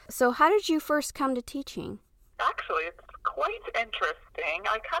So how did you first come to teaching? Actually, it's quite interesting.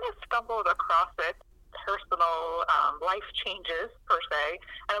 I kind of stumbled across it, personal life changes, per se.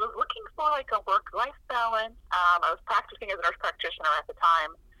 And I was looking for like a work-life balance. I was practicing as a nurse practitioner at the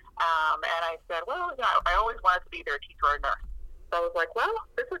time. And I said, well, I always wanted to be either a teacher or a nurse. So I was like, well,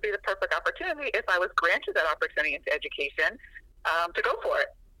 this would be the perfect opportunity if I was granted that opportunity into education to go for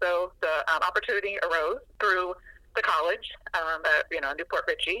it. So the opportunity arose through the college at Newport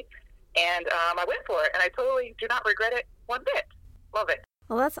Richey, and I went for it, and I totally do not regret it one bit. Love it.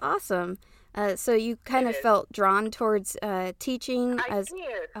 Well, that's awesome. So you kind of felt drawn towards teaching? I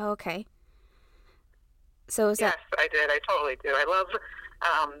did. Oh, okay. So is Yes, I did. I totally do. I love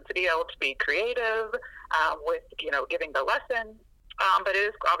to be able to be creative with, giving the lesson, but it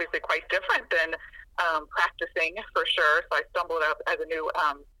is obviously quite different than practicing for sure. So I stumbled up as a new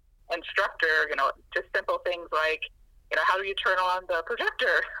instructor, just simple things like, how do you turn on the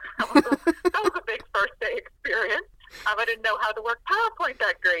projector? That was a big first day experience. I didn't know how to work PowerPoint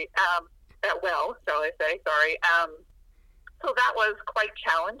that well, shall I say, sorry. So that was quite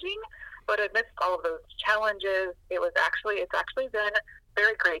challenging, but amidst all of those challenges, it's actually been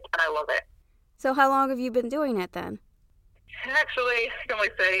very great, and I love it. So how long have you been doing it then? Actually, I can only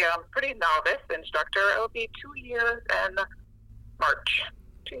say pretty novice instructor. It'll be 2 years in March.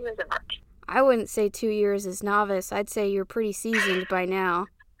 2 years in March. I wouldn't say 2 years is novice. I'd say you're pretty seasoned by now.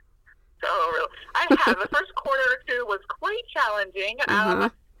 Oh, really? I have. The first quarter or two was quite challenging.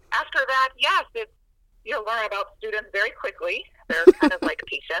 After that, yes, you'll learn about students very quickly. They're kind of like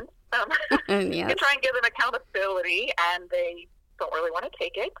patients. Yes. You try and give them accountability, and they don't really want to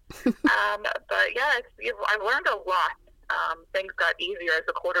take it. But yeah, I learned a lot. Things got easier as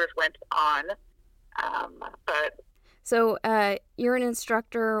the quarters went on. So you're an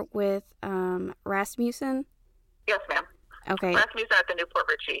instructor with Rasmussen? Yes, ma'am. Okay. Rasmussen at the Newport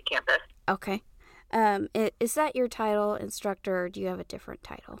Richey campus. Okay. Is that your title, instructor, or do you have a different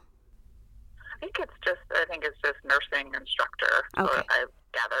title? I think it's just nursing instructor. Okay. What I've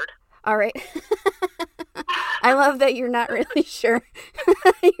gathered. All right. I love that you're not really sure.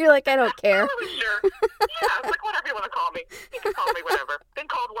 You're like, I don't care. I'm not really sure. Yeah, it's like whatever you want to call me. You can call me whatever. Been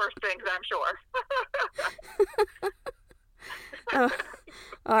called worse things, I'm sure.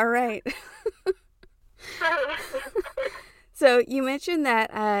 All right. So you mentioned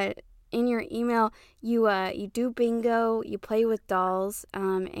that in your email you do bingo, you play with dolls,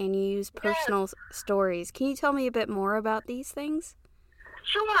 and you use personal stories. Can you tell me a bit more about these things?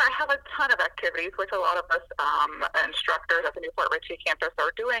 Sure. I have a ton of activities, which a lot of us instructors at the Newport Richey campus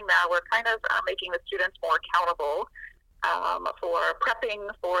are doing now. We're kind of making the students more accountable for prepping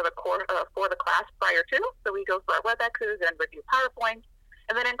for the class prior to. So we go through our WebExes and review PowerPoints.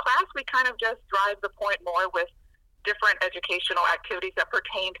 And then in class, we kind of just drive the point more with different educational activities that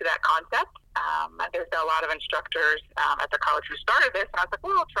pertain to that concept. There's been a lot of instructors at the college who started this, and I was like,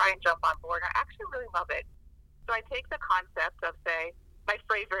 well, I'll try and jump on board. I actually really love it. So I take the concept of, say, my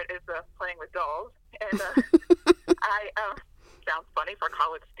favorite is playing with dolls, and sounds funny for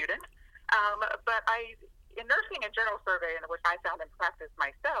college students, but in nursing and general survey, and which I found in practice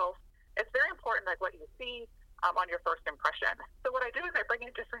myself, it's very important like what you see on your first impression. So what I do is I bring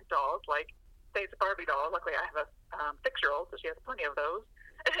in different dolls, like say it's a Barbie doll. Luckily I have a 6-year-old, so she has plenty of those,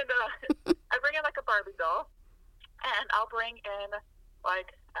 and I bring in like a Barbie doll, and I'll bring in like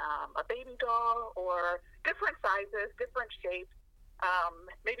a baby doll or different sizes, different shapes.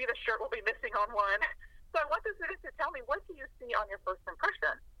 Maybe the shirt will be missing on one. So I want the students to tell me, what do you see on your first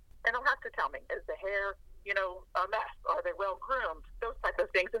impression? And they'll have to tell me, is the hair, a mess? Are they well groomed? Those types of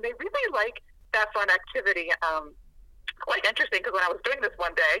things. And they really like that fun activity. Quite interesting, because when I was doing this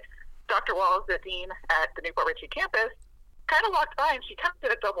one day, Dr. Walls, the dean at the Newport Richey campus, kind of walked by and she kind of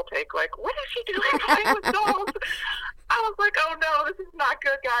did a double take, like, what is she doing playing with dolls? I was like, oh no, this is not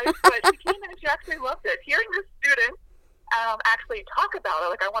good, guys. But she came in and she actually loved it. Hearing the students actually talk about it,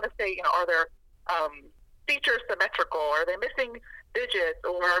 like I want to say, are there features symmetrical? Are they missing digits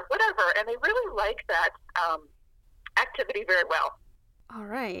or whatever? And they really like that activity very well. All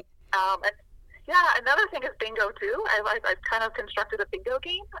right. And yeah, another thing is bingo too. I've kind of constructed a bingo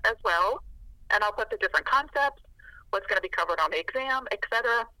game as well, and I'll put the different concepts, what's going to be covered on the exam,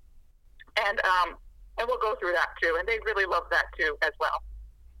 etc. And we'll go through that too, and they really love that too as well.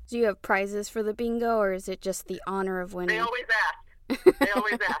 Do you have prizes for the bingo, or is it just the honor of winning? They always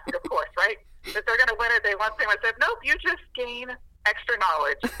ask. Of course, right? If they're going to win it, they want to. I said, nope, you just gain extra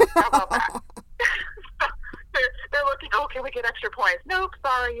knowledge. How about that? they're looking, can we get extra points? Nope,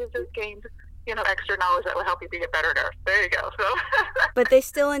 sorry, you just gained, extra knowledge that will help you be a better nurse. There you go. So, but they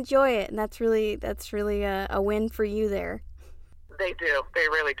still enjoy it, and that's really a win for you there. They do. They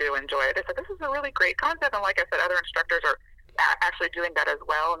really do enjoy it. They said, this is a really great concept. And like I said, other instructors are actually doing that as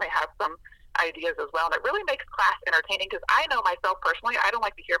well, and they have some ideas as well. And it really makes class entertaining because I know myself personally, I don't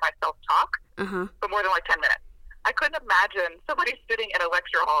like to hear myself talk for more than like 10 minutes. I couldn't imagine somebody sitting in a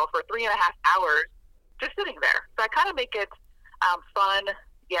lecture hall for 3.5 hours just sitting there. So I kind of make it fun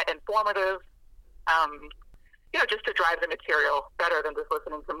yet informative, just to drive the material better than just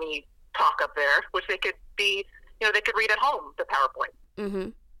listening to me talk up there, which they could be, they could read at home, the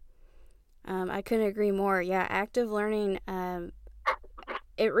PowerPoint. I couldn't agree more. Yeah, active learning,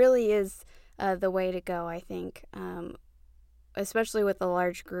 it really is the way to go, I think, especially with a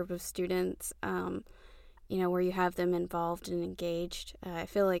large group of students, where you have them involved and engaged. I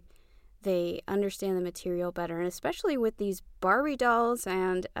feel like they understand the material better, and especially with these Barbie dolls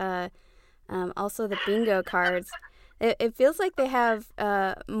and also the bingo cards, it feels like they have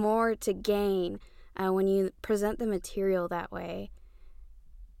more to gain when you present the material that way.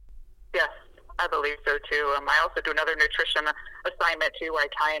 Yes, I believe so too. I also do another nutrition assignment too, where I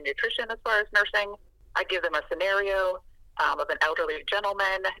tie in nutrition as far as nursing. I give them a scenario of an elderly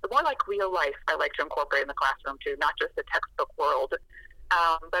gentleman, more like real life. I like to incorporate in the classroom too, not just the textbook world.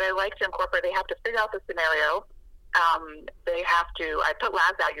 But I like to incorporate, they have to figure out the scenario. I put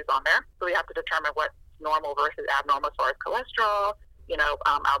lab values on there, so we have to determine what's normal versus abnormal as far as cholesterol,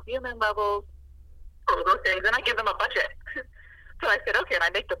 albumin levels, all those things, and I give them a budget. So I said, okay, and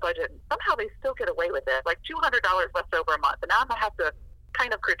I make the budget, and somehow they still get away with it, like $200 left over a month, and now I'm going to have to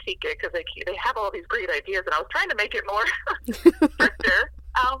kind of critique it because they have all these great ideas, and I was trying to make it more stricter,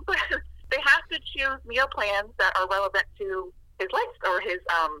 but they have to choose meal plans that are relevant to his life or his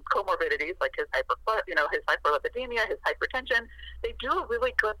comorbidities, like his hyperlipidemia, his hypertension. They do a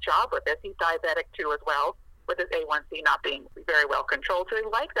really good job with this. He's diabetic too as well, with his A1C not being very well controlled. So they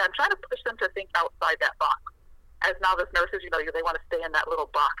like that. I'm trying to push them to think outside that box. As novice nurses, they want to stay in that little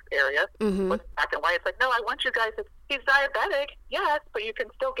box area with black and white. It's like, no, I want you guys to, he's diabetic, yes, but you can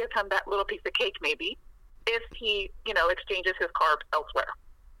still give him that little piece of cake maybe if he, exchanges his carbs elsewhere.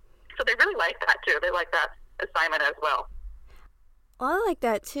 So they really like that too. They like that assignment as well. Well, I like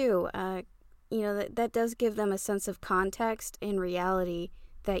that too. That does give them a sense of context and reality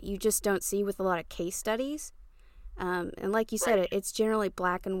that you just don't see with a lot of case studies. And like you said, it's generally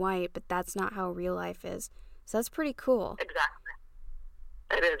black and white, but that's not how real life is. So that's pretty cool. Exactly.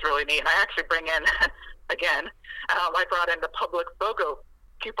 It is really neat. And I actually bring in, again, I brought in the Publix BOGO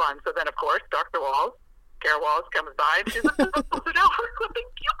coupon. So then, of course, Dr. Kara Walls comes by and she's like, so now we're clipping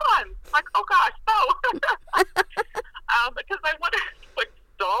coupons. I'm like, oh gosh, no. Because I wanted to put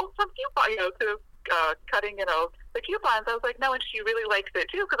dolls from coupons, to cutting, the coupons. I was like, no, and she really likes it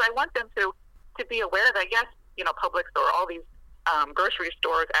too, because I want them to be aware that, yes, Publix or all these grocery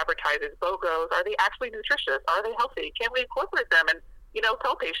stores advertise as BOGOs. Are they actually nutritious? Are they healthy? Can we incorporate them and,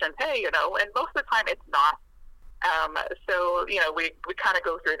 tell patients, hey, and most of the time it's not. So, we kind of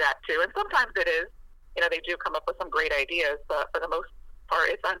go through that too. And sometimes it is, they do come up with some great ideas, but for the most part,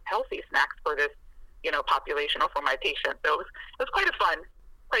 it's unhealthy snacks for this, population or for my patients. So it was quite fun.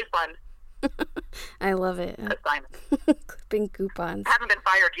 I love it. Assignment. Clipping coupons. I haven't been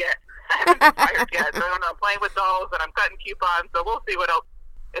fired yet. So I don't know. I'm playing with dolls and I'm cutting coupons, so we'll see what else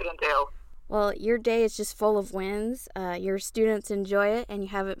it entails. Well, your day is just full of wins. Your students enjoy it, and you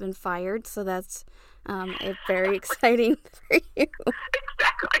haven't been fired, so that's very exciting for you.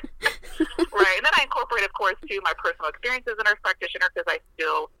 Exactly. Right. And then I incorporate, of course, too, my personal experiences as a nurse practitioner, because I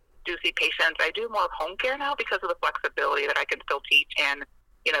still do see patients. I do more home care now because of the flexibility that I can still teach and,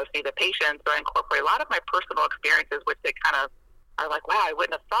 see the patients. So I incorporate a lot of my personal experiences, which they kind of are like, wow, I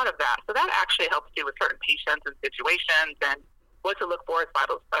wouldn't have thought of that. So that actually helps you with certain patients and situations and what to look for as far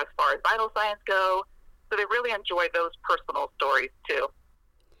as vital signs go. So they really enjoy those personal stories too.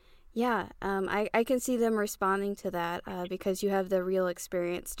 Yeah, I can see them responding to that because you have the real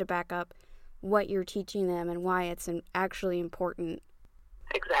experience to back up what you're teaching them and why it's actually important.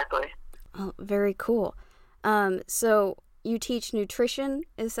 Exactly. Oh, very cool. So you teach nutrition,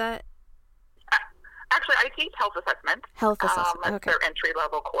 is that? Actually, I teach health assessment. Health assessment, That's okay. their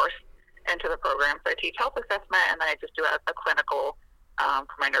entry-level course into the program. So I teach health assessment, and then I just do a clinical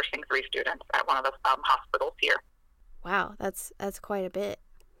for my nursing 3 students at one of the hospitals here. Wow, that's quite a bit.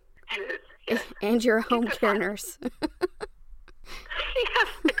 It is, yes. And you're a home care nurse. Yes,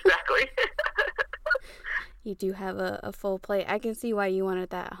 exactly. You do have a full plate. I can see why you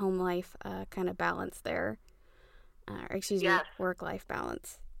wanted that home life kind of balance there. Yes. Work-life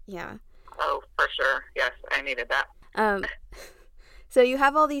balance. Yeah. Oh, for sure. Yes, I needed that. So you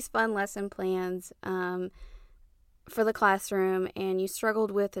have all these fun lesson plans for the classroom, and you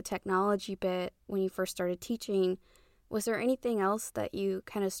struggled with the technology bit when you first started teaching Was there anything else that you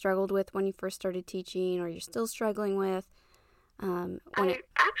kind of struggled with when you first started teaching, or you're still struggling with?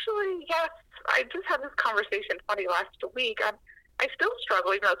 Actually, yes. I just had this conversation funny last week. I still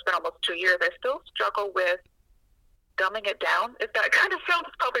struggle, even though it's been almost 2 years. I still struggle with dumbing it down. If that kind of sounds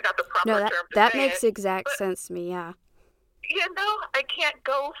probably not the proper No, term to that say makes it, exact but, sense to me. Yeah. I can't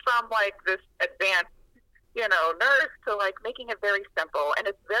go from like this advanced, nurse to like making it very simple, and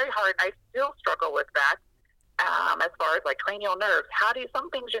it's very hard. I still struggle with that. As far as like cranial nerves, some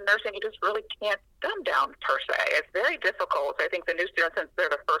things in nursing you just really can't dumb down per se. It's very difficult. I think the new students, since they're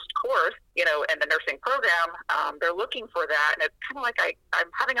the first course, in the nursing program, they're looking for that, and it's kind of like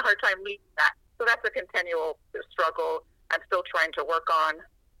I'm having a hard time meeting that. So that's a continual struggle I'm still trying to work on.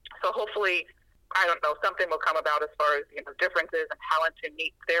 So hopefully, I don't know, something will come about as far as differences and how to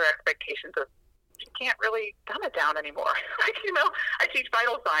meet their expectations of. You can't really dumb it down anymore. I teach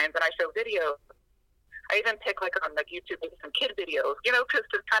vital signs and I show videos. I even pick on YouTube maybe some kid videos, because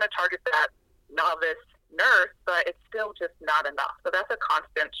to kind of target that novice nurse, but it's still just not enough. So that's a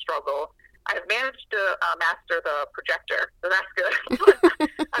constant struggle. I've managed to master the projector, so that's good.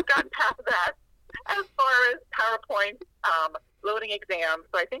 I've gotten past that. As far as PowerPoint, loading exams,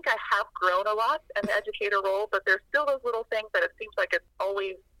 so I think I have grown a lot in the educator role, but there's still those little things that it seems like it's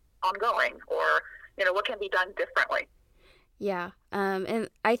always ongoing, or, what can be done differently. Yeah, and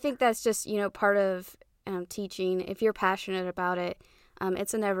I think that's just, part of teaching. If you're passionate about it,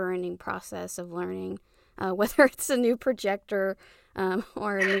 it's a never-ending process of learning, whether it's a new projector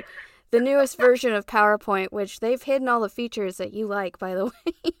or the newest version of PowerPoint, which they've hidden all the features that you like, by the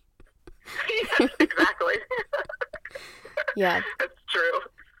way. Yes, exactly. Yeah. That's true.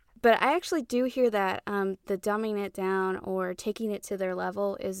 But I actually do hear that the dumbing it down or taking it to their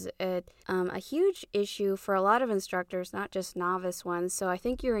level is a huge issue for a lot of instructors, not just novice ones. So I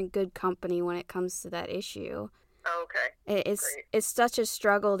think you're in good company when it comes to that issue. Okay. It's such a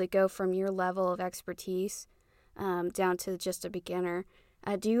struggle to go from your level of expertise down to just a beginner.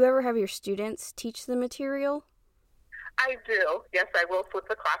 Do you ever have your students teach the material? I do. Yes, I will flip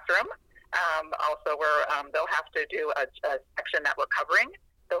the classroom. Also, where they'll have to do a section that we're covering.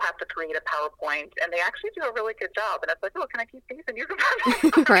 They'll have to create a PowerPoint, and they actually do a really good job. And it's like, can I keep these and use them?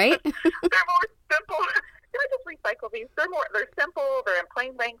 Right? They're more simple. Can I just recycle these? They're simple. They're in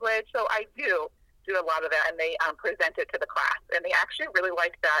plain language. So I do a lot of that, and they present it to the class, and they actually really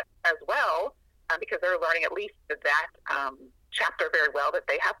like that as well, because they're learning at least that chapter very well that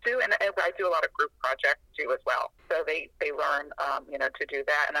they have to. And I do a lot of group projects too as well. So they learn, to do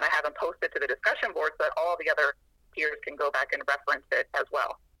that, and then I have them posted to the discussion board so that all the other peers can go back and reference it as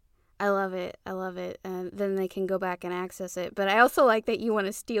well. I love it. And then they can go back and access it. But I also like that you want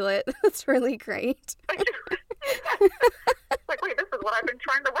to steal it. That's really great. It's like, wait, this is what I've been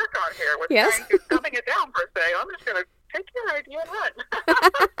trying to work on here. Trying to dumbing it down per se. I'm just going to take your idea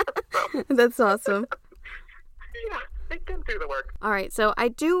and run. That's awesome. Yeah, they can do the work. All right. So I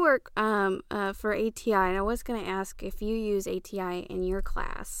do work for ATI, and I was going to ask if you use ATI in your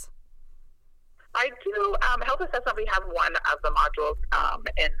class. I do. Health assessment, we have one of the modules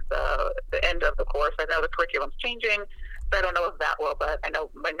in the end of the course. I know the curriculum's changing, so I don't know if that will, but I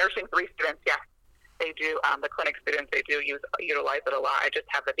know my nursing 3 students, yes, they do. The clinic students, they do utilize it a lot. I just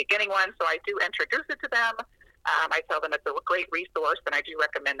have the beginning one, so I do introduce it to them. I tell them it's a great resource, and I do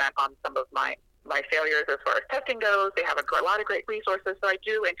recommend that on some of my failures as far as testing goes. They have a lot of great resources, so I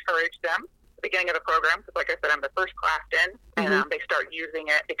do encourage them beginning of the program, because like I said, I'm the first class in, and they start using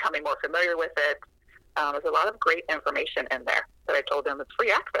it, becoming more familiar with it. There's a lot of great information in there that I told them it's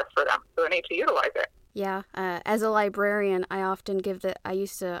free access for them, so they need to utilize it. Yeah, as a librarian, I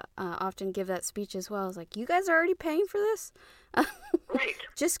used to often give that speech as well. I was like, you guys are already paying for this? Right.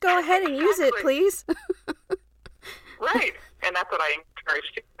 Just go ahead and use it, please. Right, and that's what I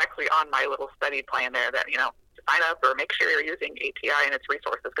encouraged actually on my little study plan there, that, sign up or make sure you're using ATI and its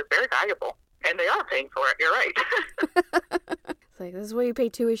resources, because they're valuable. And they are paying for it. You're right. It's like, this is what you pay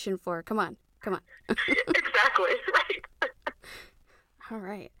tuition for. Come on. Exactly. Right. All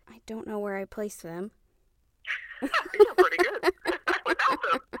right. I don't know where I placed them. You're pretty good without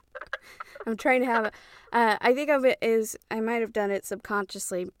them. I'm trying to have I think of it as I might have done it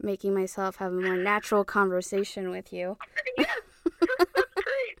subconsciously, making myself have a more natural conversation with you. Yes. That's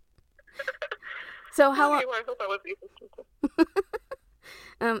great. So how long? I hope I was able to.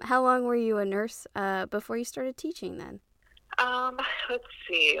 How long were you a nurse before you started teaching then? Let's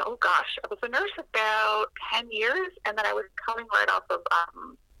see. Oh gosh, I was a nurse about 10 years, and then I was coming right off of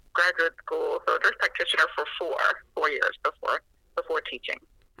graduate school, so a nurse practitioner for four years before teaching.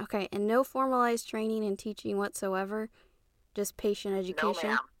 Okay, and no formalized training in teaching whatsoever, just patient education.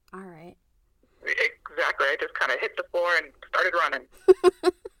 No, ma'am. All right. Exactly. I just kind of hit the floor and started running.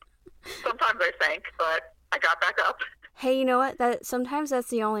 Sometimes I sank, but I got back up. Hey, you know what? Sometimes that's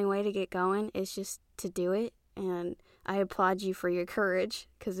the only way to get going is just to do it. And I applaud you for your courage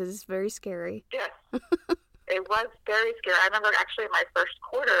because it is very scary. Yes. It was very scary. I remember actually my first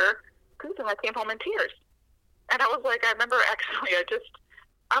quarter, I came home in tears. And I was like, I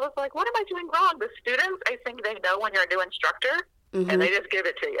was like, what am I doing wrong? The students, I think they know when you're a new instructor, and they just give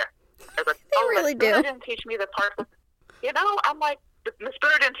it to you. I was like, they really do. The didn't teach me the parts of, I'm like, the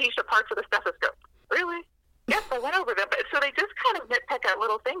Spooner didn't teach the parts of the stethoscope. Really? Yes, I went over them. But so they just kind of nitpick at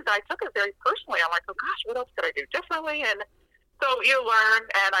little things, and I took it very personally. I'm like, oh gosh, what else could I do differently? And so you learn,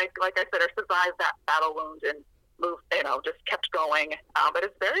 and like I said, I survived that battle wound and moved, just kept going. But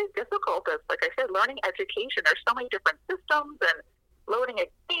it's very difficult. It's like I said, learning education. There's so many different systems and loading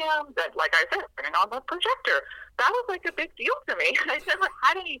exams, and like I said, turning on the projector. That was like a big deal to me. I never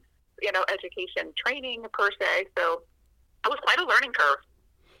had any, education training per se, so it was quite a learning curve.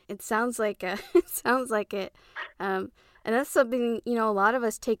 It sounds like it. And that's something, a lot of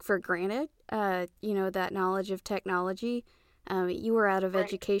us take for granted, that knowledge of technology. You were out of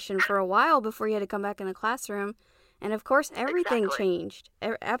education for a while before you had to come back in the classroom. And of course, everything changed.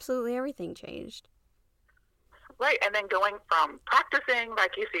 Absolutely everything changed. Right. And then going from practicing,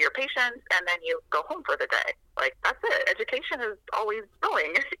 like you see your patients, and then you go home for the day. Like, that's it. Education is always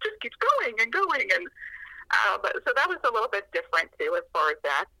going. It just keeps going and going. And so that was a little bit different, too, as far as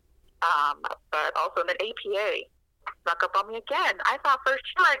that. But also the APA snuck up on me again. I thought for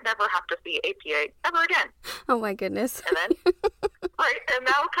sure I'd never have to see APA ever again. Oh, my goodness. And then, and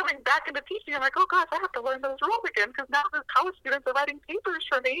now coming back into teaching, I'm like, oh, gosh, I have to learn those rules again because now the college students are writing papers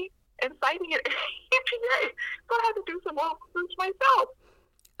for me and citing it APA. So I had to do some more research myself.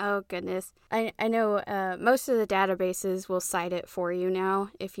 Oh, goodness. I know most of the databases will cite it for you now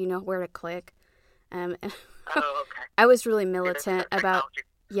if you know where to click. Okay. I was really militant about...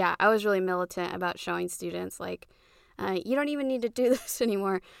 Yeah, I was really militant about showing students, like, you don't even need to do this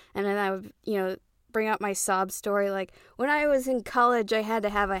anymore. And then I would, bring up my sob story, like, when I was in college, I had to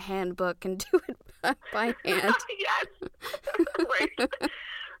have a handbook and do it by hand. Yes. Right.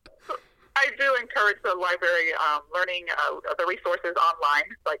 I do encourage the library learning the resources online.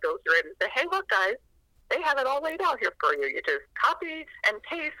 So I go through it and say, hey, look, guys, they have it all laid out here for you. You just copy and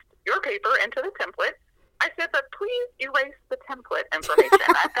paste your paper into the template. I said, but please erase the template information.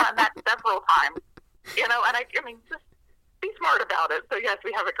 I've done that several times, and just be smart about it. So, yes,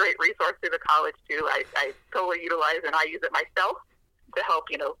 we have a great resource through the college, too. I totally utilize, and I use it myself to help,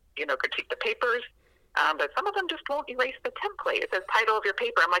 critique the papers. But some of them just won't erase the template. It says title of your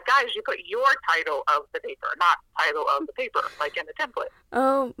paper. I'm like, guys, you put your title of the paper, not title of the paper, like in the template.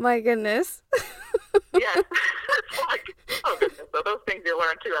 Oh, my goodness. Yes. It's like, oh, goodness. So those things you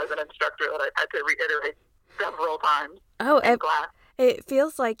learn, too, as an instructor that I've had to reiterate several times in class. It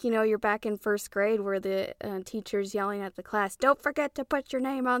feels like, you're back in first grade where the teacher's yelling at the class, don't forget to put your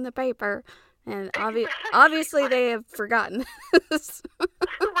name on the paper. And obviously they have forgotten this.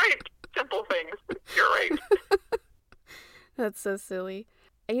 Right. Simple things. You're right. That's so silly.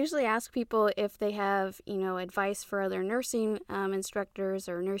 I usually ask people if they have, advice for other nursing instructors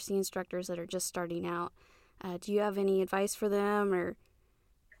or nursing instructors that are just starting out. Do you have any advice for them or...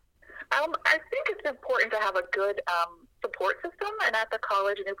 I think it's important to have a good support system, and at the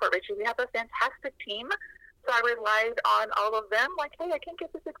college in Newport Richey, we have a fantastic team. So I relied on all of them, like, hey, I can't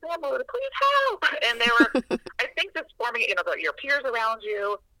get this exam loaded, please help. And they were, I think, just forming, your peers around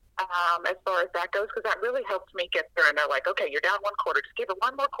you as far as that goes, because that really helped me get there. And they're like, okay, you're down one quarter, just give it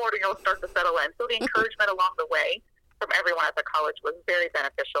one more quarter, and you'll start to settle in. So the encouragement along the way from everyone at the college was very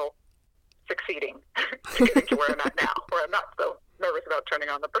beneficial, succeeding to getting to where I'm at now, where I'm not so nervous about turning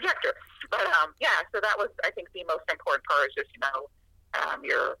on the projector. But so that was, I think, the most important part is just,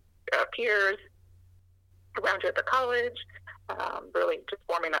 your peers around you at the college, really just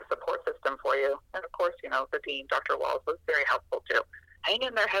forming that support system for you. And of course, the dean, Dr. Walls, was very helpful too. Hang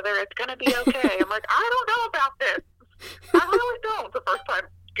in there, Heather, it's going to be okay. I'm like, I don't know about this. I really don't. The first time,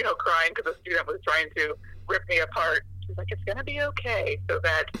 crying because a student was trying to rip me apart. She's like, it's going to be okay. So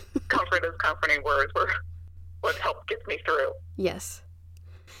that comfort is comforting words were what helped get me through. Yes.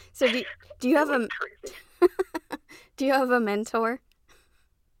 So do you have do you have a mentor?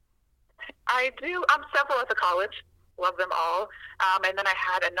 I do. Several at the college. Love them all. And then I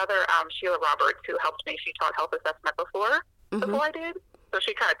had another, Sheila Roberts, who helped me. She taught health assessment before I did. So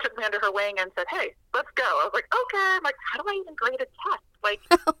she kind of took me under her wing and said, hey, let's go. I was like, okay. I'm like, how do I even grade a test? Like,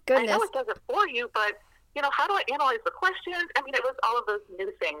 oh, I know it does it for you, but, how do I analyze the questions? I mean, it was all of those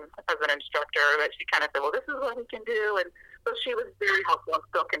new things as an instructor that she kind of said, well, this is what we can do. And so she was very helpful and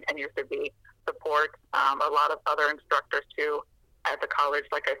still continues to be support. A lot of other instructors too at the college.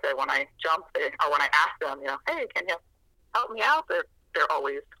 Like I said, when I jump, or when I ask them, hey, can you help me out? They're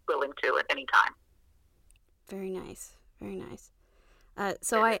always willing to at any time. Very nice. Very nice.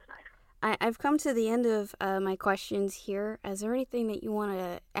 So I've come to the end of my questions here. Is there anything that you want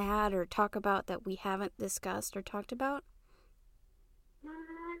to add or talk about that we haven't discussed or talked about?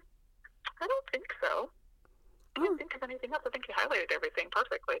 I don't think so. I can't think of anything else. I think you highlighted everything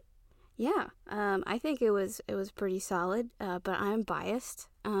perfectly. Yeah, I think it was pretty solid, but I'm biased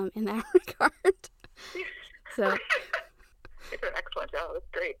in that regard. So you did an excellent job. It's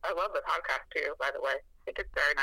great. I love the podcast too, by the way. I think it's very nice.